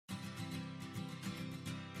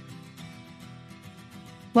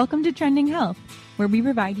Welcome to Trending Health, where we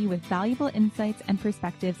provide you with valuable insights and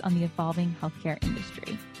perspectives on the evolving healthcare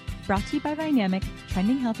industry. Brought to you by Vynamic,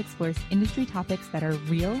 Trending Health explores industry topics that are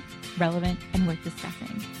real, relevant, and worth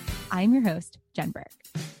discussing. I'm your host, Jen Berg.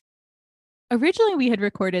 Originally, we had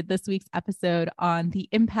recorded this week's episode on the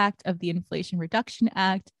impact of the Inflation Reduction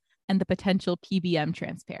Act and the potential PBM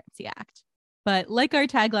Transparency Act. But like our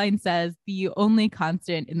tagline says, the only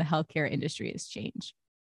constant in the healthcare industry is change.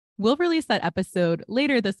 We'll release that episode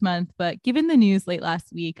later this month, but given the news late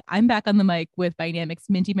last week, I'm back on the mic with Vynamic's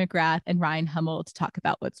Mindy McGrath and Ryan Hummel to talk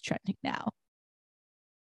about what's trending now.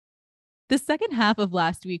 The second half of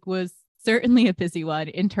last week was certainly a busy one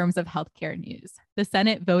in terms of healthcare news. The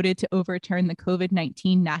Senate voted to overturn the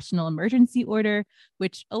COVID-19 national emergency order,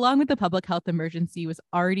 which, along with the public health emergency, was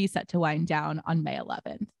already set to wind down on May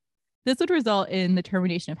 11th. This would result in the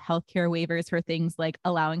termination of healthcare waivers for things like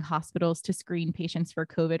allowing hospitals to screen patients for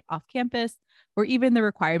COVID off campus, or even the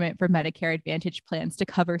requirement for Medicare Advantage plans to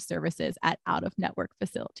cover services at out-of-network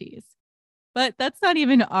facilities. But that's not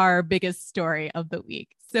even our biggest story of the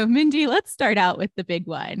week. So Mindy, let's start out with the big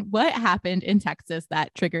one. What happened in Texas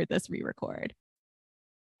that triggered this re-record?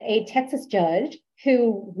 A Texas judge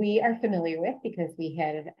who we are familiar with because we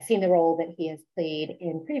have seen the role that he has played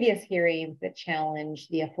in previous hearings that challenged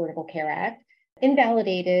the Affordable Care Act,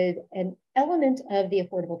 invalidated an element of the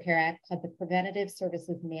Affordable Care Act called the Preventative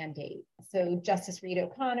Services Mandate. So Justice Reed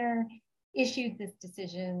O'Connor issued this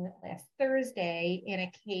decision last Thursday in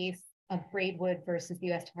a case of Braidwood versus the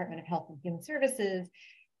U.S. Department of Health and Human Services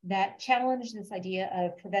that challenged this idea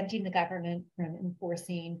of preventing the government from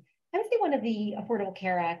enforcing, I would say, one of the Affordable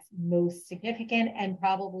Care Act's most significant and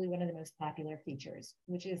probably one of the most popular features,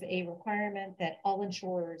 which is a requirement that all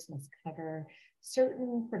insurers must cover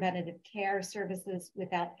certain preventative care services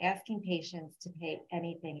without asking patients to pay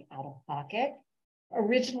anything out of pocket.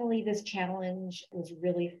 Originally, this challenge was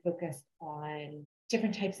really focused on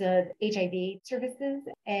different types of HIV services,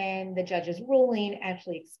 and the judge's ruling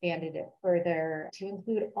actually expanded it further to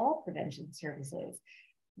include all prevention services.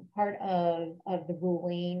 Part of the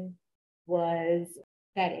ruling was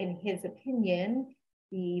that, in his opinion,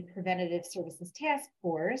 the Preventative Services Task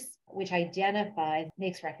Force, which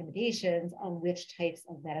makes recommendations on which types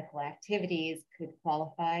of medical activities could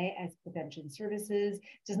qualify as prevention services,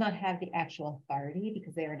 does not have the actual authority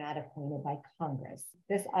because they are not appointed by Congress.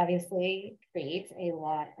 This obviously creates a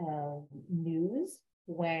lot of news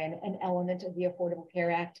when an element of the Affordable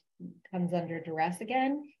Care Act comes under duress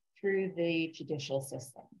again through the judicial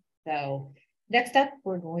system. So next up,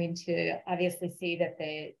 we're going to obviously see that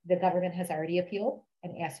the government has already appealed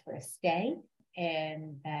and asked for a stay,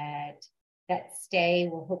 and that stay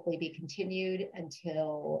will hopefully be continued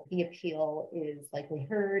until the appeal is likely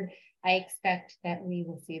heard. I expect that we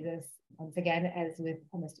will see this once again, as with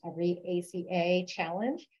almost every ACA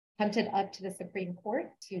challenge, punted up to the Supreme Court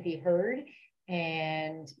to be heard.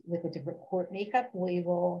 And with a different court makeup, we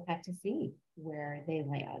will have to see where they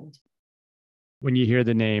land. When you hear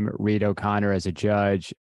the name Reed O'Connor as a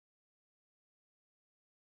judge,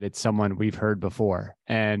 it's someone we've heard before.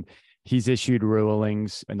 And he's issued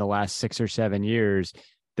rulings in the last 6 or 7 years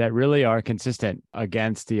that really are consistent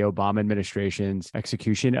against the Obama administration's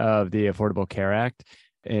execution of the Affordable Care Act.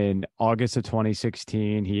 In August of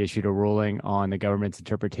 2016, he issued a ruling on the government's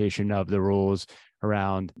interpretation of the rules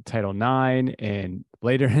around Title IX. And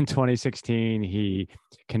later in 2016, he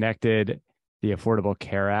connected the Affordable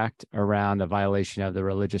Care Act around the violation of the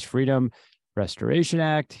Religious Freedom Restoration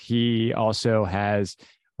Act. He also has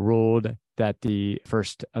ruled that the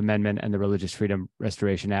First Amendment and the Religious Freedom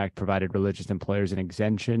Restoration Act provided religious employers an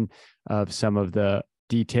exemption of some of the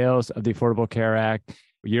details of the Affordable Care Act.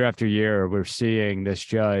 Year after year, we're seeing this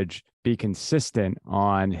judge be consistent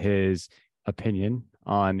on his opinion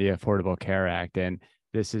on the Affordable Care Act, and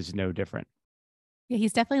this is no different. Yeah,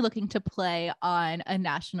 he's definitely looking to play on a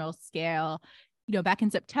national scale. Back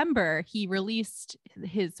in September, he released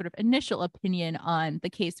his sort of initial opinion on the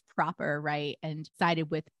case proper, right, and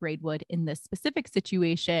sided with Braidwood in this specific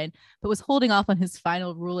situation, but was holding off on his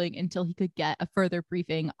final ruling until he could get a further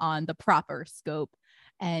briefing on the proper scope.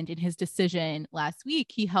 And in his decision last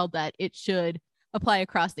week, he held that it should apply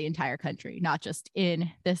across the entire country, not just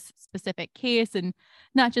in this specific case and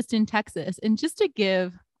not just in Texas. And just to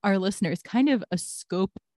give our listeners kind of a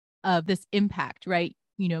scope of this impact, right?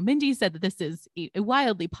 Mindy said that this is a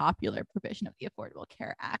wildly popular provision of the Affordable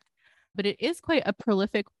Care Act, but it is quite a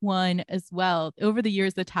prolific one as well. Over the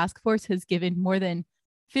years, the task force has given more than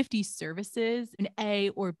 50 services an A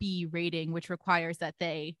or B rating, which requires that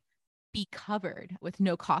they be covered with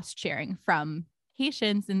no cost sharing from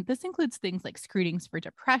patients. And this includes things like screenings for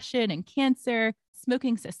depression and cancer,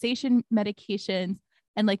 smoking cessation medications,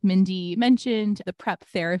 And like Mindy mentioned, the PrEP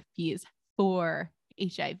therapies for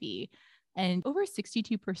HIV. And over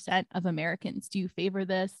 62% of Americans do favor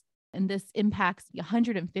this. And this impacts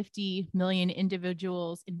 150 million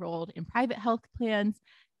individuals enrolled in private health plans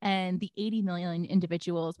and the 80 million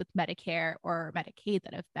individuals with Medicare or Medicaid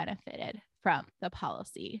that have benefited from the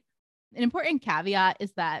policy. An important caveat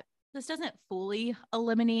is that this doesn't fully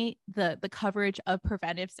eliminate the coverage of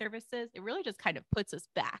preventive services. It really just kind of puts us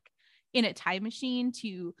back in a time machine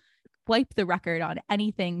to wipe the record on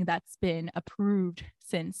anything that's been approved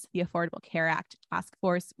since the Affordable Care Act task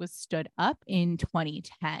force was stood up in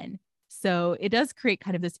 2010. So it does create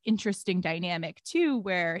kind of this interesting dynamic too,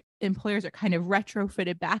 where employers are kind of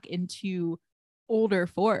retrofitted back into older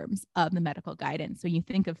forms of the medical guidance. So you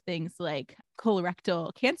think of things like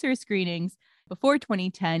colorectal cancer screenings. Before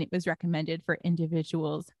 2010, it was recommended for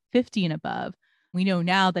individuals 50 and above. We know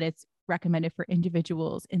now that it's recommended for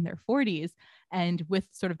individuals in their 40s. And with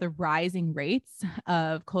sort of the rising rates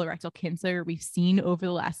of colorectal cancer we've seen over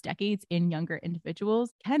the last decades in younger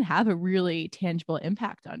individuals, can have a really tangible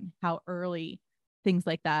impact on how early things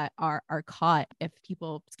like that are caught if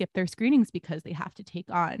people skip their screenings because they have to take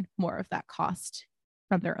on more of that cost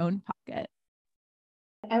from their own pocket.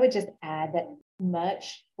 I would just add that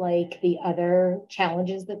much like the other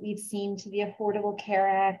challenges that we've seen to the Affordable Care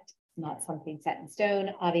Act, not something set in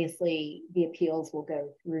stone. Obviously, the appeals will go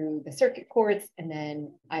through the circuit courts, and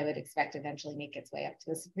then I would expect eventually make its way up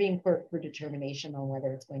to the Supreme Court for determination on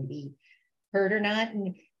whether it's going to be heard or not.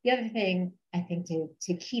 And the other thing I think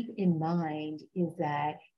to keep in mind is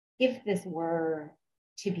that if this were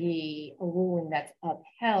to be a ruling that's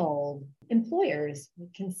upheld, employers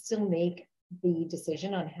can still make the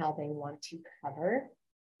decision on how they want to cover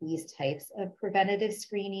these types of preventative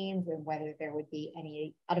screenings and whether there would be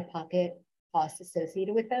any out-of-pocket costs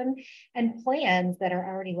associated with them. And plans that are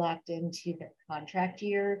already locked into their contract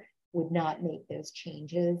year would not make those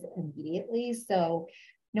changes immediately. So,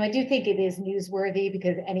 I do think it is newsworthy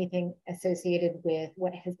because anything associated with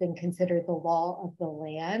what has been considered the law of the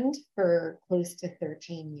land for close to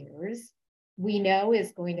 13 years, we know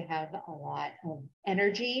is going to have a lot of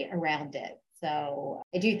energy around it. So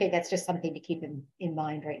I do think that's just something to keep in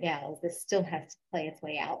mind right now. This still has to play its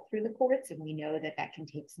way out through the courts, and we know that that can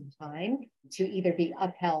take some time to either be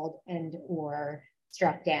upheld and or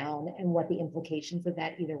struck down, and what the implications of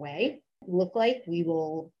that either way look like. We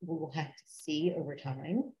will have to see over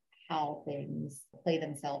time how things play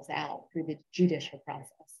themselves out through the judicial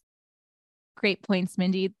process. Great points,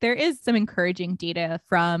 Mindy. There is some encouraging data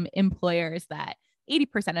from employers that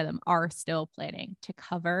 80% of them are still planning to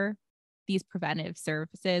cover these preventive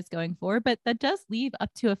services going forward, but that does leave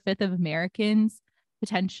up to a fifth of Americans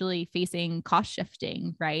potentially facing cost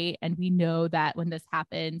shifting, right? And we know that when this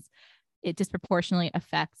happens, it disproportionately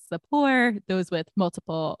affects the poor, those with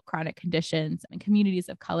multiple chronic conditions, and communities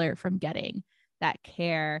of color from getting that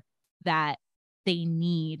care that they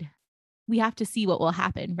need. We have to see what will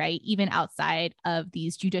happen, right? Even outside of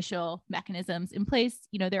these judicial mechanisms in place,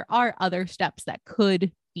 there are other steps that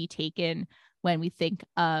could be taken when we think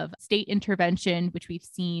of state intervention, which we've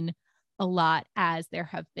seen a lot as there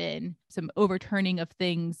have been some overturning of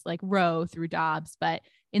things like Roe through Dobbs. But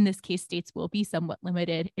in this case, states will be somewhat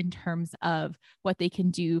limited in terms of what they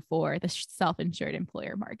can do for the self-insured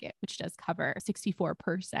employer market, which does cover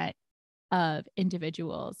 64% of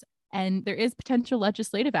individuals. And there is potential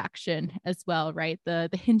legislative action as well, right? The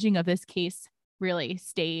hinging of this case really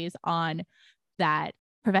stays on that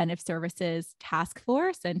preventive services task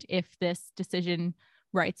force. And if this decision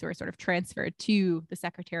rights were sort of transferred to the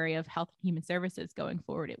Secretary of Health and Human Services going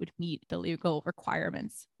forward, it would meet the legal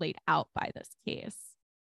requirements laid out by this case.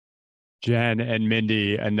 Jen and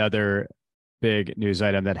Mindy, another big news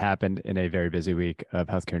item that happened in a very busy week of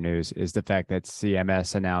healthcare news is the fact that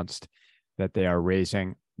CMS announced that they are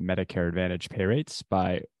raising Medicare Advantage pay rates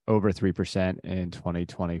by over 3% in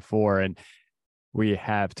 2024. And we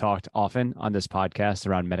have talked often on this podcast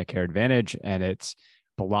around Medicare Advantage and its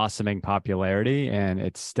blossoming popularity, and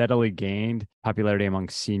it's steadily gained popularity among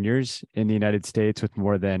seniors in the United States, with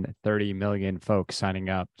more than 30 million folks signing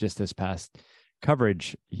up just this past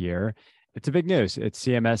coverage year. It's a big news.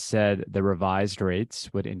 CMS said the revised rates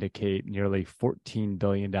would indicate nearly $14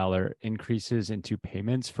 billion increases into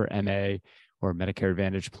payments for MA or Medicare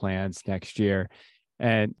Advantage plans next year.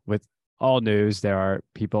 And with all news, there are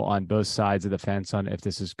people on both sides of the fence on if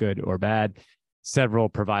this is good or bad. Several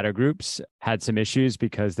provider groups had some issues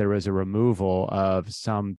because there was a removal of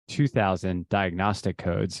some 2,000 diagnostic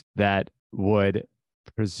codes that would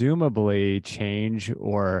presumably change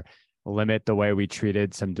or limit the way we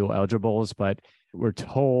treated some dual eligibles. But we're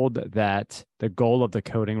told that the goal of the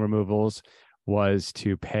coding removals was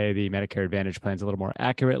to pay the Medicare Advantage plans a little more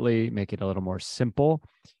accurately, make it a little more simple,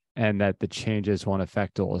 and that the changes won't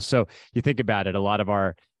affect duals. So you think about it, a lot of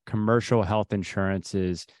our commercial health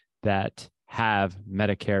insurances that have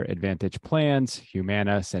Medicare Advantage plans,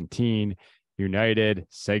 Humana, Centene, United,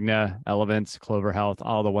 Cigna, Elevance, Clover Health,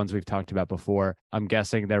 all the ones we've talked about before, I'm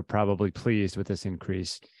guessing they're probably pleased with this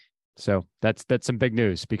increase. So that's some big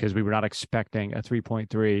news because we were not expecting a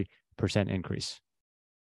 3.3% increase.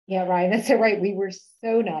 Yeah, Ryan, that's so right. We were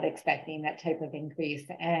so not expecting that type of increase.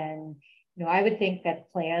 And, I would think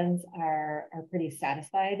that plans are pretty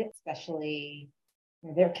satisfied, especially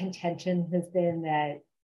their contention has been that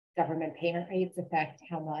government payment rates affect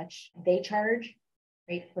how much they charge,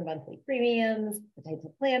 right, for monthly premiums, the types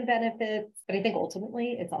of plan benefits. But I think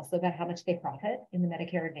ultimately it's also about how much they profit in the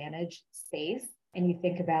Medicare Advantage space. And you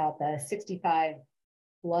think about the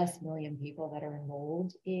 65+ million people that are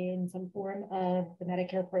enrolled in some form of the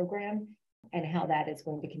Medicare program and how that is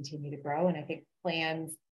going to continue to grow. And I think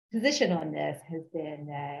plans' position on this has been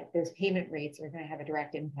that those payment rates are going to have a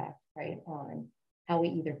direct impact, right, on how we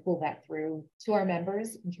either pull that through to our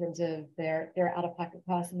members in terms of their out-of-pocket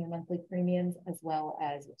costs and their monthly premiums, as well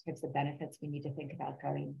as what types of benefits we need to think about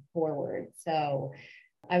going forward. So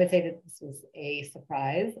I would say that this was a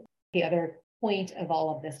surprise. The other point of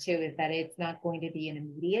all of this too is that it's not going to be an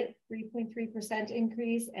immediate 3.3%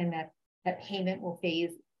 increase, and that payment will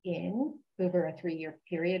phase in over a 3-year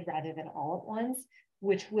period rather than all at once,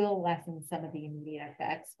 which will lessen some of the immediate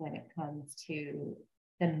effects when it comes to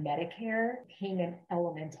the Medicare payment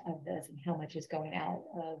element of this and how much is going out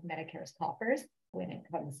of Medicare's coffers when it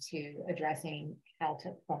comes to addressing how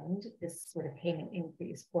to fund this sort of payment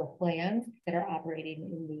increase for plans that are operating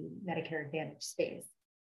in the Medicare Advantage space.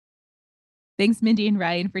 Thanks, Mindy and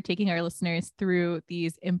Ryan, for taking our listeners through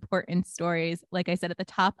these important stories. Like I said at the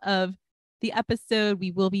top of the episode,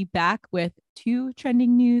 we will be back with 2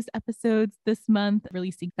 trending news episodes this month,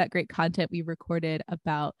 releasing that great content we recorded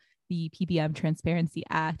about the PBM Transparency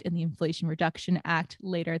Act and the Inflation Reduction Act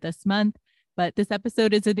later this month. But this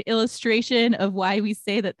episode is an illustration of why we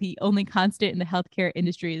say that the only constant in the healthcare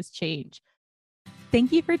industry is change.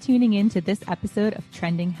 Thank you for tuning in to this episode of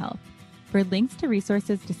Trending Health. For links to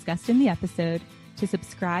resources discussed in the episode, to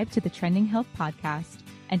subscribe to the Trending Health podcast,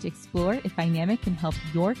 and to explore if Vynamic can help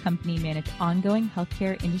your company manage ongoing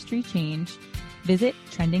healthcare industry change, visit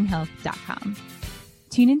trendinghealth.com.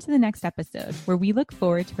 Tune into the next episode where we look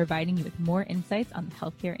forward to providing you with more insights on the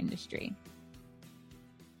healthcare industry.